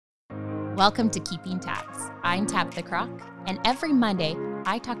Welcome to Keeping Tabs. I'm Tabitha Crock, and every Monday,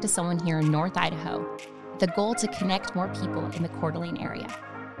 I talk to someone here in North Idaho with the goal to connect more people in the Coeur d'Alene area.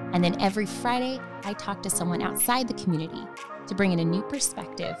 And then every Friday, I talk to someone outside the community to bring in a new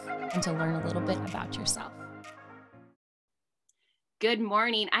perspective and to learn a little bit about yourself. Good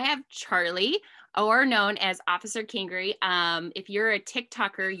morning. I have Charlie, or known as Officer Kingery. If you're a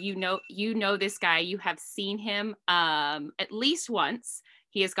TikToker, you know this guy. You have seen him at least once.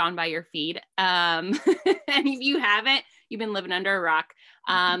 He has gone by your feed. And if you haven't, you've been living under a rock.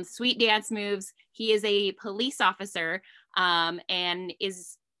 Sweet dance moves. He is a police officer, and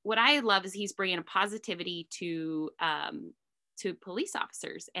is what I love is he's bringing a positivity to police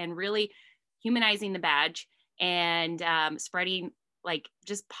officers and really humanizing the badge and spreading like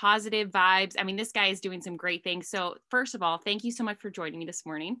just positive vibes. I mean, this guy is doing some great things. So first of all, thank you so much for joining me this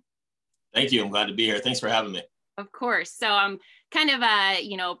morning. Thank you. I'm glad to be here. Thanks for having me. Of course. So I'm kind of,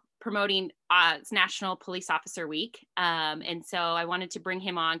 promoting it's National Police Officer Week. And so I wanted to bring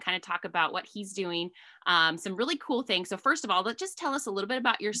him on, kind of talk about what he's doing, some really cool things. So first of all, just tell us a little bit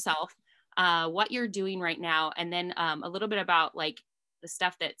about yourself, what you're doing right now, and then a little bit about like the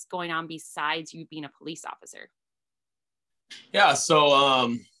stuff that's going on besides you being a police officer. Yeah.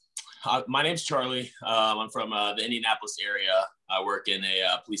 So my name's Charlie. I'm from the Indianapolis area. I work in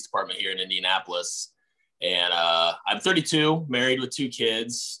a police department here in Indianapolis. And I'm 32, married with 2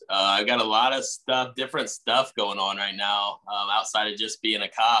 kids. I got a lot of different stuff going on right now outside of just being a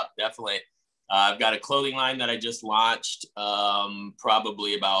cop, definitely. I've got a clothing line that I just launched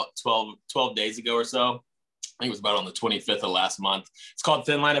probably about 12 days ago or so. I think it was about on the 25th of last month. It's called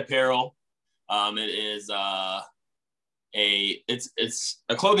Thin Line Apparel. It is it's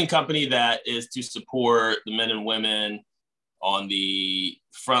a clothing company that is to support the men and women on the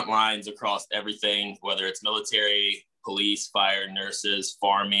front lines across everything, whether it's military, police, fire, nurses,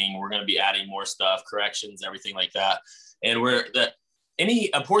 farming. We're going to be adding more stuff, corrections, everything like that. And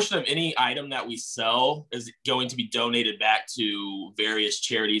a portion of any item that we sell is going to be donated back to various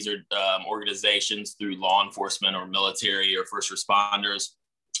charities or organizations through law enforcement or military or first responders.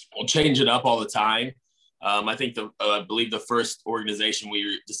 We'll change it up all the time. I believe the first organization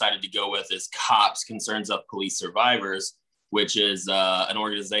we decided to go with is COPS, Concerns of Police Survivors, which is an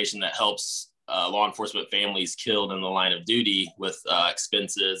organization that helps law enforcement families killed in the line of duty with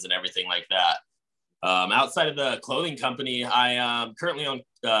expenses and everything like that. Outside of the clothing company, I am currently on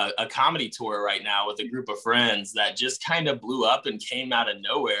a comedy tour right now with a group of friends that just kind of blew up and came out of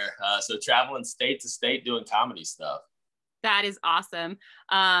nowhere. So traveling state to state doing comedy stuff. That is awesome.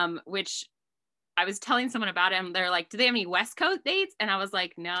 Which I was telling someone about him. They're like, do they have any West Coast dates? And I was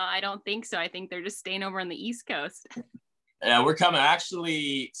like, no, I don't think so. I think they're just staying over on the East Coast. Yeah, we're coming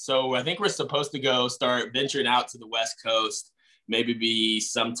actually. So I think we're supposed to start venturing out to the West Coast, maybe be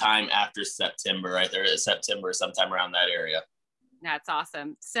sometime after September, right there, September, sometime around that area. That's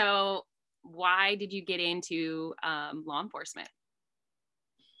awesome. So why did you get into law enforcement?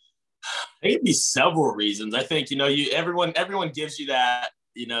 I think it'd be several reasons. I think, everyone gives you that,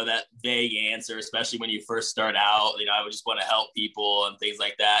 that vague answer, especially when you first start out. I would just want to help people and things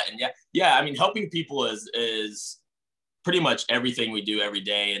like that. And yeah. I mean, helping people is pretty much everything we do every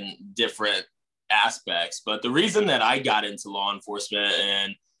day in different aspects. But the reason that I got into law enforcement,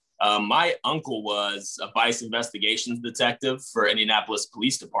 and my uncle was a vice investigations detective for Indianapolis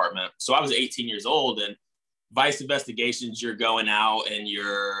Police Department. So I was 18 years old, and vice investigations, you're going out and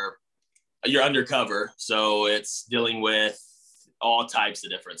you're undercover. So it's dealing with all types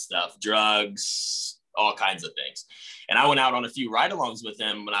of different stuff, drugs, all kinds of things. And I went out on a few ride-alongs with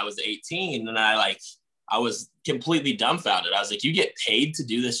him when I was 18, and I was completely dumbfounded. I was like, you get paid to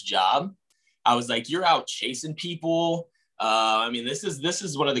do this job? I was like, you're out chasing people. This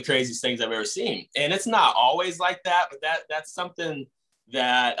is one of the craziest things I've ever seen. And it's not always like that, but that's something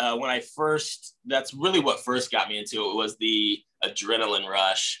that that's really what first got me into it, was the adrenaline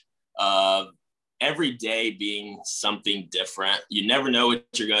rush of every day being something different. You never know what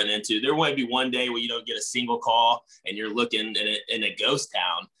you're going into. There might be one day where you don't get a single call and you're looking in a ghost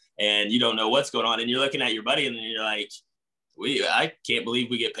town, and you don't know what's going on, and you're looking at your buddy, and then you're like, I can't believe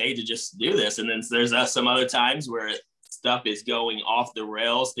we get paid to just do this. And then there's some other times where stuff is going off the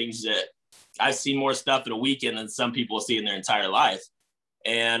rails, things that I've seen more stuff in a weekend than some people see in their entire life.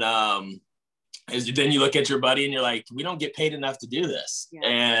 And then you look at your buddy and you're like, we don't get paid enough to do this. Yeah.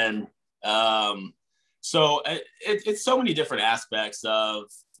 And so it's so many different aspects of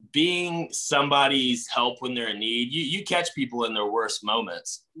being somebody's help when they're in need. You catch people in their worst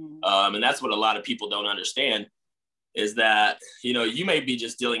moments. And that's what a lot of people don't understand, is that, you may be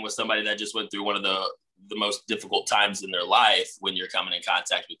just dealing with somebody that just went through one of the the most difficult times in their life when you're coming in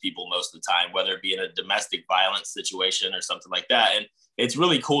contact with people most of the time, whether it be in a domestic violence situation or something like that. And it's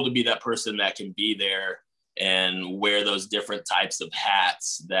really cool to be that person that can be there and wear those different types of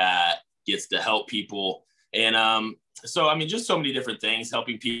hats that gets to help people. And so, I mean, just so many different things,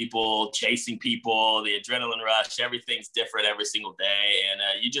 helping people, chasing people, the adrenaline rush, everything's different every single day. And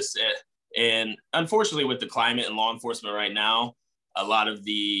and unfortunately with the climate and law enforcement right now, a lot of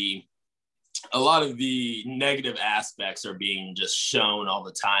the negative aspects are being just shown all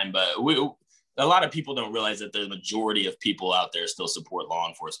the time. But a lot of people don't realize that the majority of people out there still support law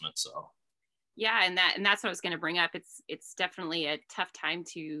enforcement. So. Yeah, and that's what I was going to bring up. It's definitely a tough time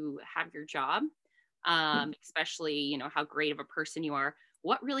to have your job, especially, you know, how great of a person you are.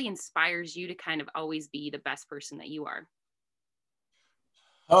 What really inspires you to kind of always be the best person that you are?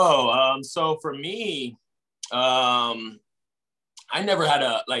 So for me, I never had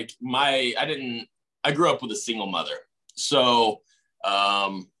I grew up with a single mother. So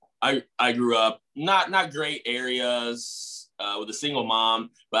I grew up not great areas, with a single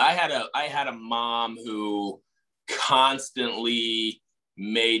mom, but I had a mom who constantly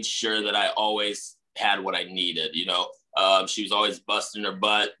made sure that I always had what I needed. You know, she was always busting her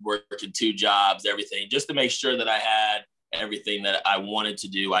butt, working 2 jobs, everything, just to make sure that I had everything that I wanted to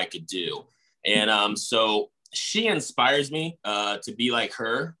do, I could do. And so she inspires me to be like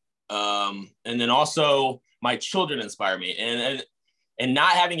her. And then also my children inspire me. And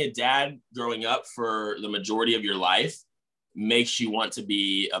not having a dad growing up for the majority of your life makes you want to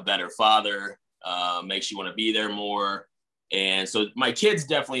be a better father, makes you want to be there more. And so my kids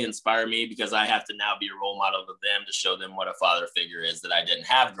definitely inspire me because I have to now be a role model to them to show them what a father figure is that I didn't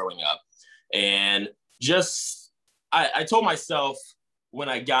have growing up. And just, I told myself when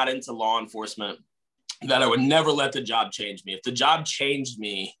I got into law enforcement that I would never let the job change me. If the job changed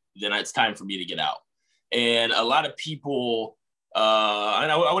me, then it's time for me to get out. And a lot of people,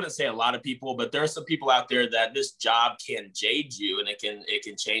 and I wouldn't say a lot of people, but there are some people out there that this job can jade you, and it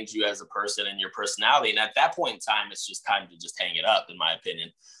can change you as a person and your personality. And at that point in time, it's just time to just hang it up, in my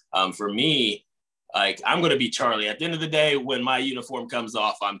opinion. For me, like, I'm going to be Charlie. At the end of the day, when my uniform comes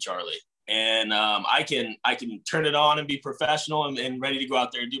off, I'm Charlie. And I can turn it on and be professional and ready to go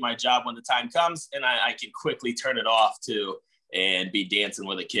out there and do my job when the time comes. And I can quickly turn it off too and be dancing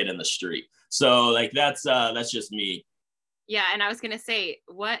with a kid in the street. So like, that's just me. Yeah, and I was gonna say,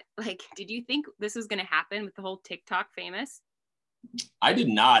 did you think this was gonna happen with the whole TikTok famous? I did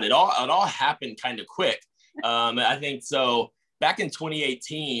not. It all happened kind of quick. I think so. Back in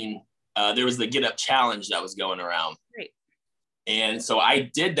 2018, there was the Get Up Challenge that was going around. Great. And so I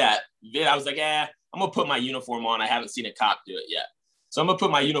did that. I was like, I'm gonna put my uniform on. I haven't seen a cop do it yet, so I'm gonna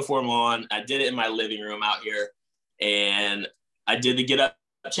put my uniform on. I did it in my living room out here, and I did the Get Up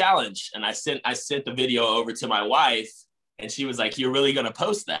Challenge. And I sent the video over to my wife. And she was like, "You're really going to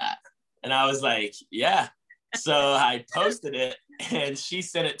post that?" And I was like, "Yeah." So I posted it, and she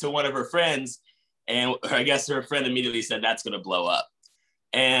sent it to one of her friends. And I guess her friend immediately said, "That's going to blow up."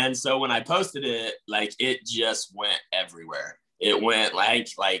 And so when I posted it, like, it just went everywhere. It went like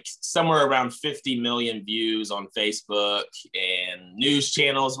somewhere around 50 million views on Facebook, and news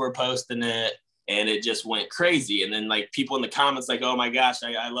channels were posting it, and it just went crazy. And then like people in the comments like, "Oh my gosh,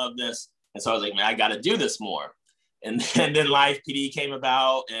 I love this." And so I was like, "Man, I got to do this more." And then Live PD came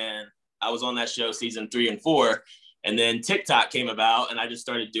about, and I was on that show season 3 and 4. And then TikTok came about, and I just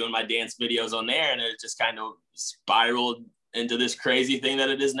started doing my dance videos on there, and it just kind of spiraled into this crazy thing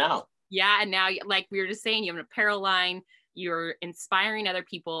that it is now. Yeah, and now, like we were just saying, you have an apparel line, you're inspiring other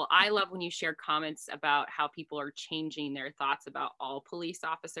people. I love when you share comments about how people are changing their thoughts about all police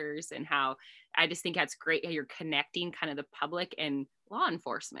officers, and how I just think that's great how you're connecting kind of the public and law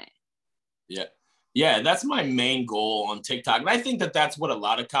enforcement. Yeah, that's my main goal on TikTok. And I think that that's what a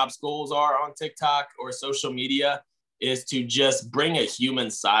lot of cops' goals are on TikTok or social media, is to just bring a human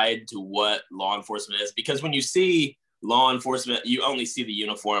side to what law enforcement is. Because when you see law enforcement, you only see the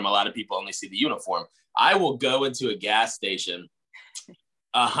uniform. A lot of people only see the uniform. I will go into a gas station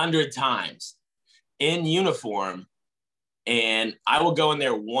 100 times in uniform, and I will go in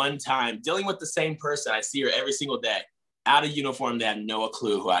there one time dealing with the same person. I see her every single day out of uniform. They have no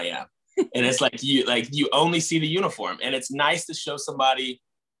clue who I am. And it's like you only see the uniform, and it's nice to show somebody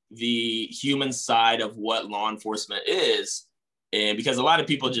the human side of what law enforcement is. And because a lot of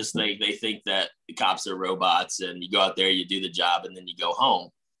people just they think that the cops are robots, and you go out there, you do the job, and then you go home.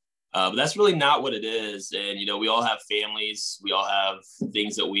 But that's really not what it is. And, you know, we all have families. We all have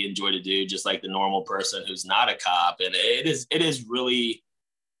things that we enjoy to do, just like the normal person who's not a cop. And it is really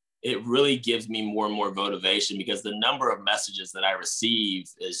it really gives me more and more motivation, because the number of messages that I receive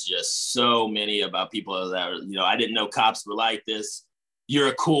is just so many about people that are, I didn't know cops were like this. You're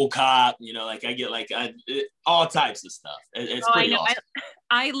a cool cop, like I get all types of stuff. It's pretty awesome.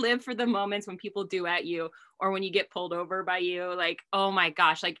 I live for the moments when people do at you, or when you get pulled over by you. Like, oh my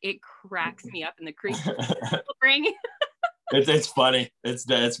gosh, like it cracks me up in the creek. It's funny.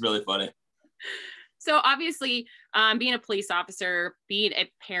 It's really funny. So obviously, being a police officer, being a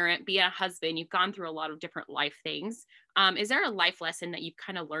parent, being a husband, you've gone through a lot of different life things. Is there a life lesson that you've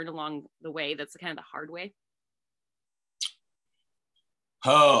kind of learned along the way that's kind of the hard way?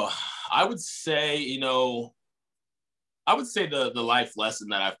 Oh, I would say, the life lesson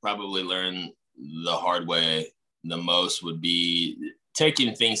that I've probably learned the hard way the most would be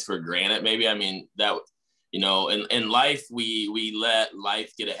taking things for granted. Maybe, I mean, that, in life, we let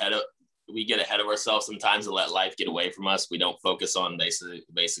life get ahead of ourselves sometimes, and let life get away from us. We don't focus on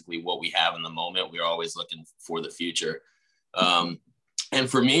basically what we have in the moment. We're always looking for the future. And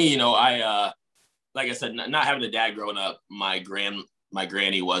for me, I, like I said, not having a dad growing up, my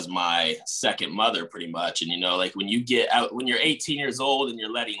granny was my second mother pretty much. And, like when you get out, when you're 18 years old and you're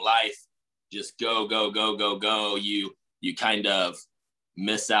letting life just go, you kind of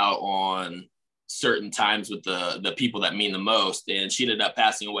miss out on certain times with the people that mean the most. And she ended up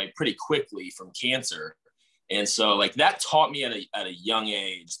passing away pretty quickly from cancer. And so like that taught me at a young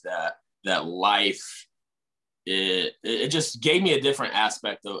age that life, it just gave me a different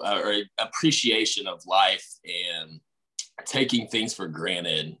aspect of or appreciation of life and taking things for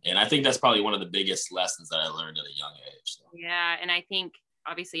granted. And I think that's probably one of the biggest lessons that I learned at a young age. So. Yeah. And I think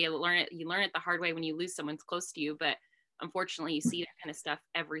obviously you learn it the hard way when you lose someone close to you, but unfortunately you see that kind of stuff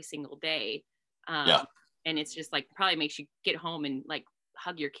every single day. Yeah. And it's just like probably makes you get home and like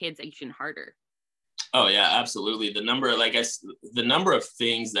hug your kids even harder. Oh yeah, absolutely. The number of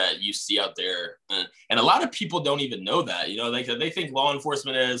things that you see out there, and a lot of people don't even know that. They think law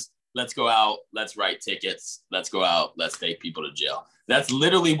enforcement is, let's go out, let's write tickets, let's go out, let's take people to jail. That's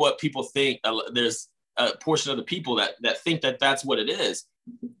literally what people think. There's a portion of the people that think that that's what it is,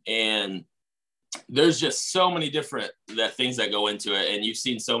 and there's just so many different things that go into it. And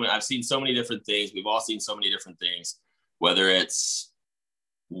I've seen so many different things. We've all seen so many different things, whether it's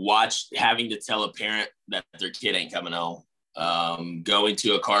having to tell a parent that their kid ain't coming home, going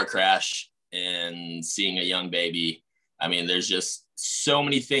to a car crash and seeing a young baby. I mean, there's just so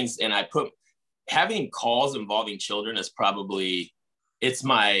many things. And having calls involving children is probably, it's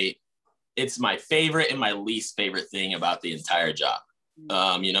my favorite and my least favorite thing about the entire job.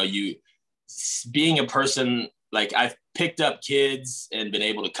 Being a person, like I've picked up kids and been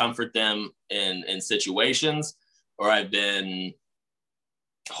able to comfort them in situations, or I've been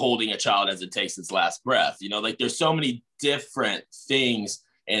holding a child as it takes its last breath. Like there's so many different things,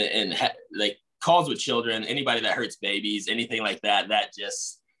 and like calls with children, anybody that hurts babies, anything like that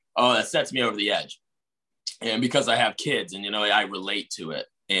just, that sets me over the edge. And because I have kids and, I relate to it.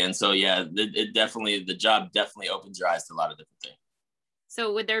 And so, yeah, the job definitely opens your eyes to a lot of different things.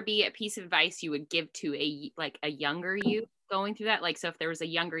 So would there be a piece of advice you would give to a younger you going through that? Like, so if there was a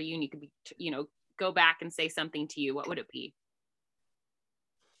younger you and you could be, go back and say something to you, what would it be?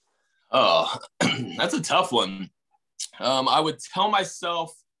 Oh, that's a tough one. I would tell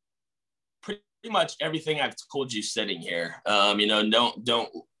myself pretty much everything I've told you sitting here. Don't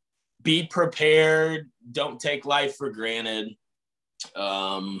be prepared. Don't take life for granted.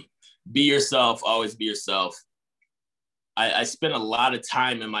 Be yourself, always be yourself. I spent a lot of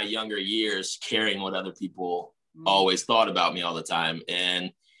time in my younger years caring what other people always thought about me all the time.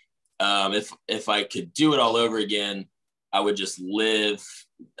 And if I could do it all over again, I would just live.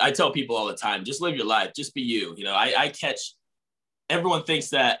 I tell people all the time, just live your life, just be you. I catch, everyone thinks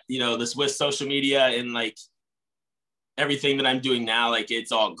that, this with social media and like everything that I'm doing now, like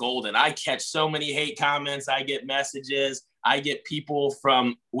it's all golden. I catch so many hate comments. I get messages. I get people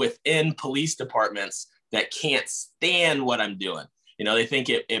from within police departments that can't stand what I'm doing. They think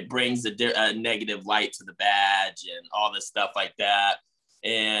it brings a negative light to the badge and all this stuff like that.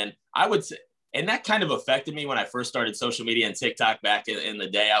 And I would say, and that kind of affected me when I first started social media and TikTok back in the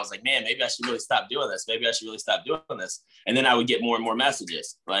day. I was like, man, maybe I should really stop doing this. Maybe I should really stop doing this. And then I would get more and more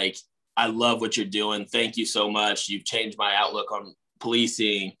messages like, I love what you're doing. Thank you so much. You've changed my outlook on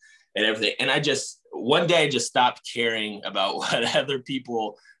policing and everything. And I just, one day, just stopped caring about what other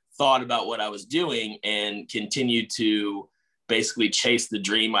people thought about what I was doing and continued to basically chase the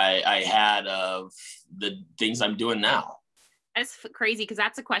dream I had of the things I'm doing now. That's crazy, because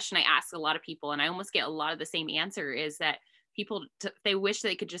that's a question I ask a lot of people, and I almost get a lot of the same answer, is that people, they wish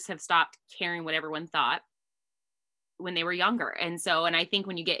they could just have stopped caring what everyone thought, when they were younger. And so, and I think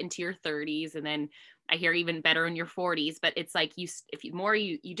when you get into your 30s, and then I hear even better in your 40s, but it's like you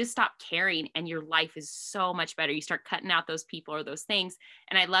just stop caring, and your life is so much better. You start cutting out those people or those things.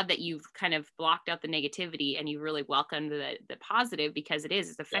 And I love that you've kind of blocked out the negativity and you really welcomed the positive, because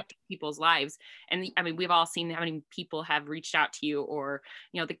it's affecting people's lives. And I mean, we've all seen how many people have reached out to you, or,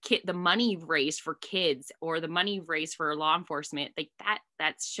 the money you've raised for kids, or the money you've raised for law enforcement, like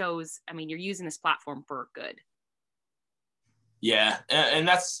that shows, I mean, you're using this platform for good. Yeah. And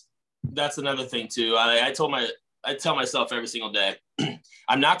that's another thing too. I tell myself every single day,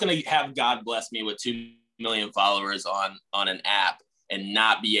 I'm not going to have God bless me with 2 million followers on an app and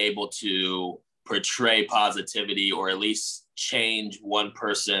not be able to portray positivity, or at least change one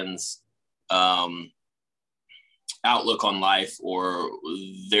person's outlook on life or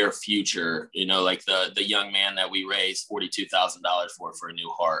their future. Like the young man that we raised $42,000 for a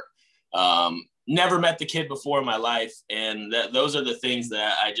new heart. Never met the kid before in my life. And those are the things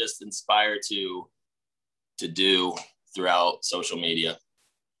that I just inspire to do throughout social media.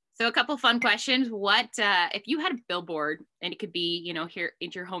 So a couple fun questions. What, if you had a billboard, and it could be, here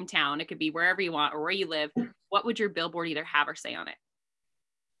in your hometown, it could be wherever you want or where you live, what would your billboard either have or say on it?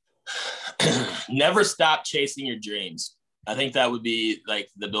 Never stop chasing your dreams. I think that would be like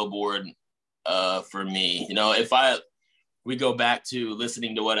the billboard for me. If we go back to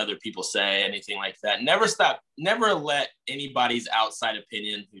listening to what other people say, anything like that, never let anybody's outside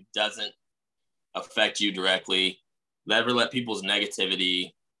opinion who doesn't affect you directly, never let people's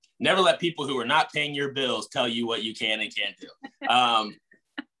negativity, never let people who are not paying your bills tell you what you can and can't do.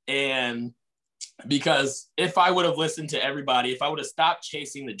 And because if I would have listened to everybody, if I would have stopped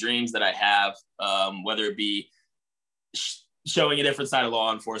chasing the dreams that I have, whether it be showing a different side of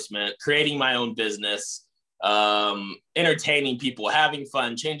law enforcement, creating my own business, entertaining people, having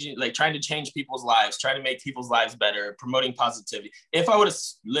fun, trying to change people's lives, trying to make people's lives better, promoting positivity. If I would have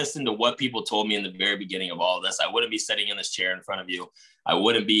listened to what people told me in the very beginning of all of this, I wouldn't be sitting in this chair in front of you. I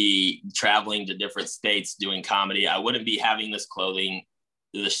wouldn't be traveling to different states doing comedy. I wouldn't be having this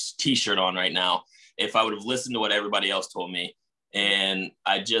t-shirt on right now if I would have listened to what everybody else told me. And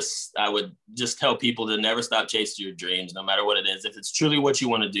I would just tell people to never stop chasing your dreams, no matter what it is. If it's truly what you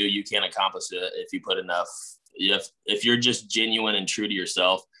want to do, you can accomplish it if you put enough. If you're just genuine and true to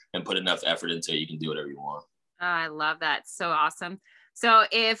yourself and put enough effort into it, you can do whatever you want. Oh, I love that. So awesome. So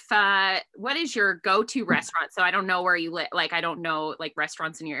what is your go-to restaurant? So I don't know where you live. Like, I don't know like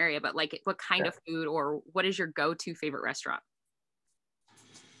restaurants in your area, but like what kind of food, or what is your go-to favorite restaurant?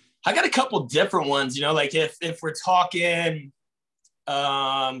 I got a couple different ones, like if we're talking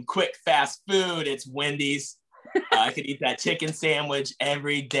quick fast food, it's Wendy's. I could eat that chicken sandwich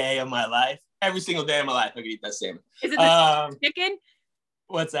every day of my life. Every single day of my life, I could eat that sandwich. Is it the chicken?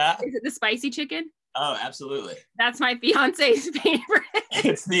 What's that? Is it the spicy chicken? Oh, absolutely. That's my fiance's favorite.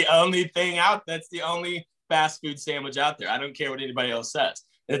 It's the only thing out. That's the only fast food sandwich out there. I don't care what anybody else says.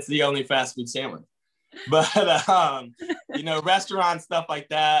 It's the only fast food sandwich. But restaurant stuff like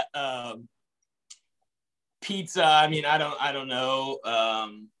that. Pizza. I mean, I don't know.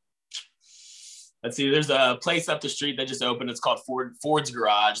 Let's see. There's a place up the street that just opened. It's called Ford's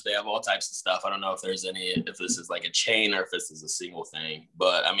Garage. They have all types of stuff. I don't know if this is like a chain or if this is a single thing.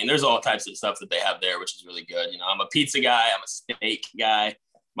 But I mean, there's all types of stuff that they have there, which is really good. I'm a pizza guy. I'm a steak guy.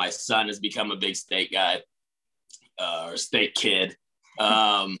 My son has become a big steak guy, or steak kid.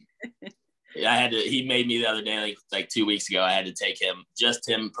 He made me the other day, like 2 weeks ago, I had to take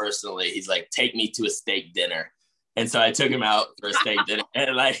him personally. He's like, take me to a steak dinner. And so I took him out for a steak dinner.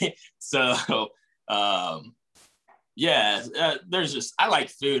 And I like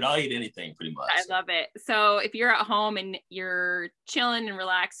food. I'll eat anything pretty much. I love it. So if you're at home and you're chilling and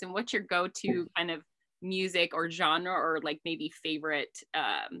relaxing, what's your go-to kind of music or genre, or like maybe favorite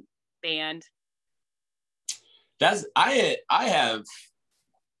band?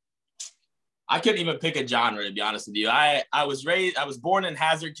 I couldn't even pick a genre, to be honest with you. I was born in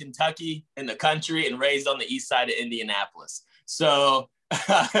Hazard, Kentucky, in the country, and raised on the east side of Indianapolis. So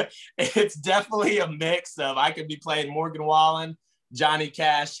it's definitely a mix of, I could be playing Morgan Wallen, Johnny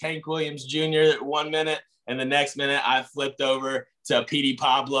Cash, Hank Williams Jr. 1 minute, and the next minute I flipped over to Petey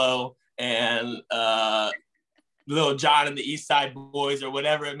Pablo and Little John and the East Side Boys, or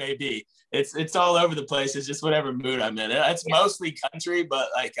whatever it may be. It's all over the place. It's just whatever mood I'm in. It's mostly country, but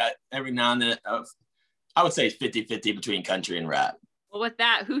like every now and then, I would say it's 50-50 between country and rap. Well, with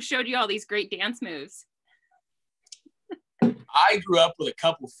that, who showed you all these great dance moves? I grew up with a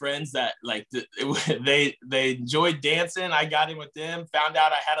couple friends that they enjoyed dancing. I got in with them, found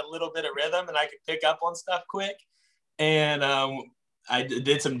out I had a little bit of rhythm and I could pick up on stuff quick. And I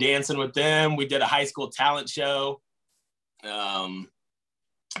did some dancing with them. We did a high school talent show.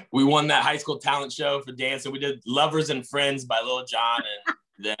 We won that high school talent show for dancing. We did Lovers and Friends by Lil Jon and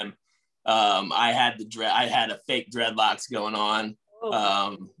them. I had a fake dreadlocks going on.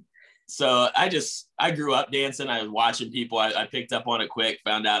 So I grew up dancing. I was watching people. I picked up on it quick,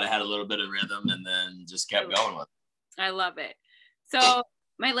 found out I had a little bit of rhythm, and then just kept going with it. I love it. So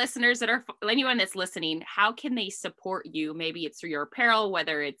my listeners anyone that's listening, how can they support you? Maybe it's through your apparel,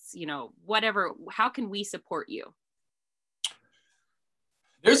 whether it's, whatever, how can we support you?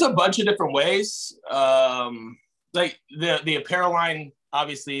 There's a bunch of different ways. Like the apparel line,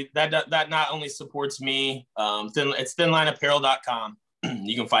 obviously that not only supports me, it's thinlineapparel.com.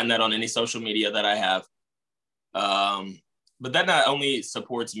 You can find that on any social media that I have. But that not only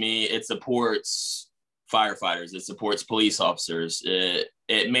supports me, it supports firefighters, it supports police officers.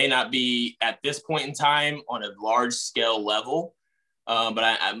 It may not be at this point in time on a large scale level,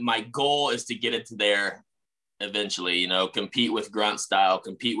 but my goal is to get it to there eventually, compete with Grunt Style,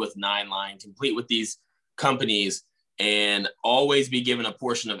 compete with Nine Line, compete with these companies, and always be given a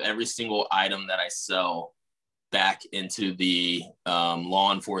portion of every single item that I sell back into the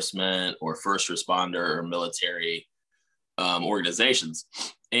law enforcement or first responder or military organizations.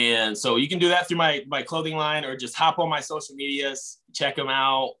 And so you can do that through my clothing line, or just hop on my social medias, check them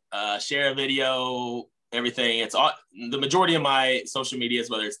out, share a video, everything. It's all, the majority of my social medias,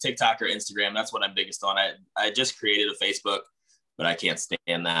 whether it's TikTok or Instagram, that's what I'm biggest on. I just created a Facebook, but I can't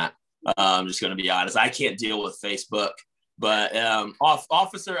stand that. I'm just going to be honest. I can't deal with Facebook, but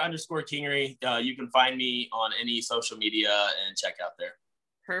officer_Kingery, you can find me on any social media and check out there.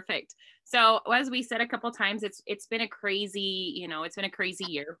 Perfect. So as we said a couple of times, it's been a crazy, it's been a crazy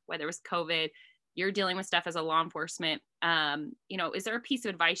year, whether it was COVID, you're dealing with stuff as a law enforcement. Is there a piece of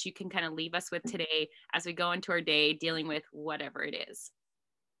advice you can kind of leave us with today as we go into our day dealing with whatever it is?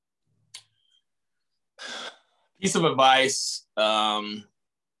 Piece of advice.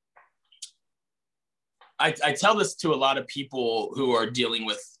 I tell this to a lot of people who are dealing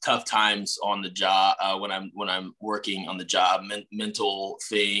with tough times on the job, when I'm working on the job, mental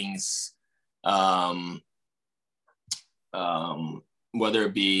things, whether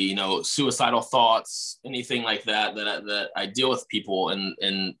it be, suicidal thoughts, anything like that I deal with people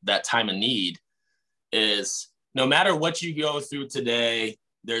in that time of need, is no matter what you go through today,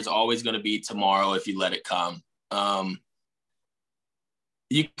 there's always going to be tomorrow if you let it come.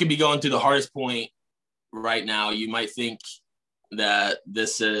 You could be going through the hardest point right now. You might think that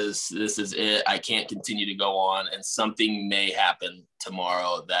this is it. I can't continue to go on, and something may happen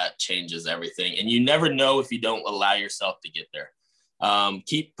tomorrow that changes everything. And you never know if you don't allow yourself to get there.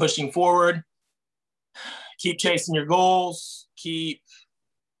 Keep pushing forward, keep chasing your goals, keep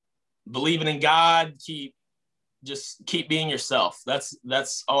believing in God, keep being yourself.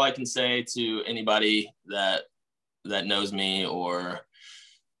 That's all I can say to anybody that knows me, or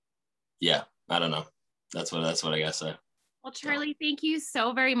I don't know. That's what I gotta say. Well, Charlie, thank you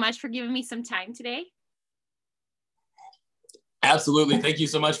so very much for giving me some time today. Absolutely. Thank you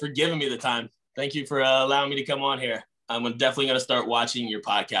so much for giving me the time. Thank you for allowing me to come on here. I'm definitely going to start watching your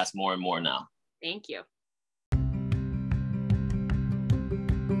podcast more and more now. Thank you.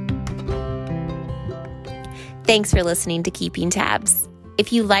 Thanks for listening to Keeping Tabs.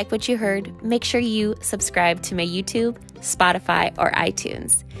 If you like what you heard, make sure you subscribe to my YouTube, Spotify, or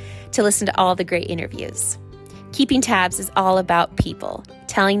iTunes to listen to all the great interviews. Keeping Tabs is all about people,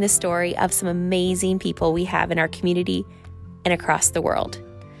 telling the story of some amazing people we have in our community and across the world.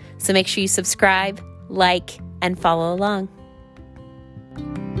 So make sure you subscribe, like, and follow along.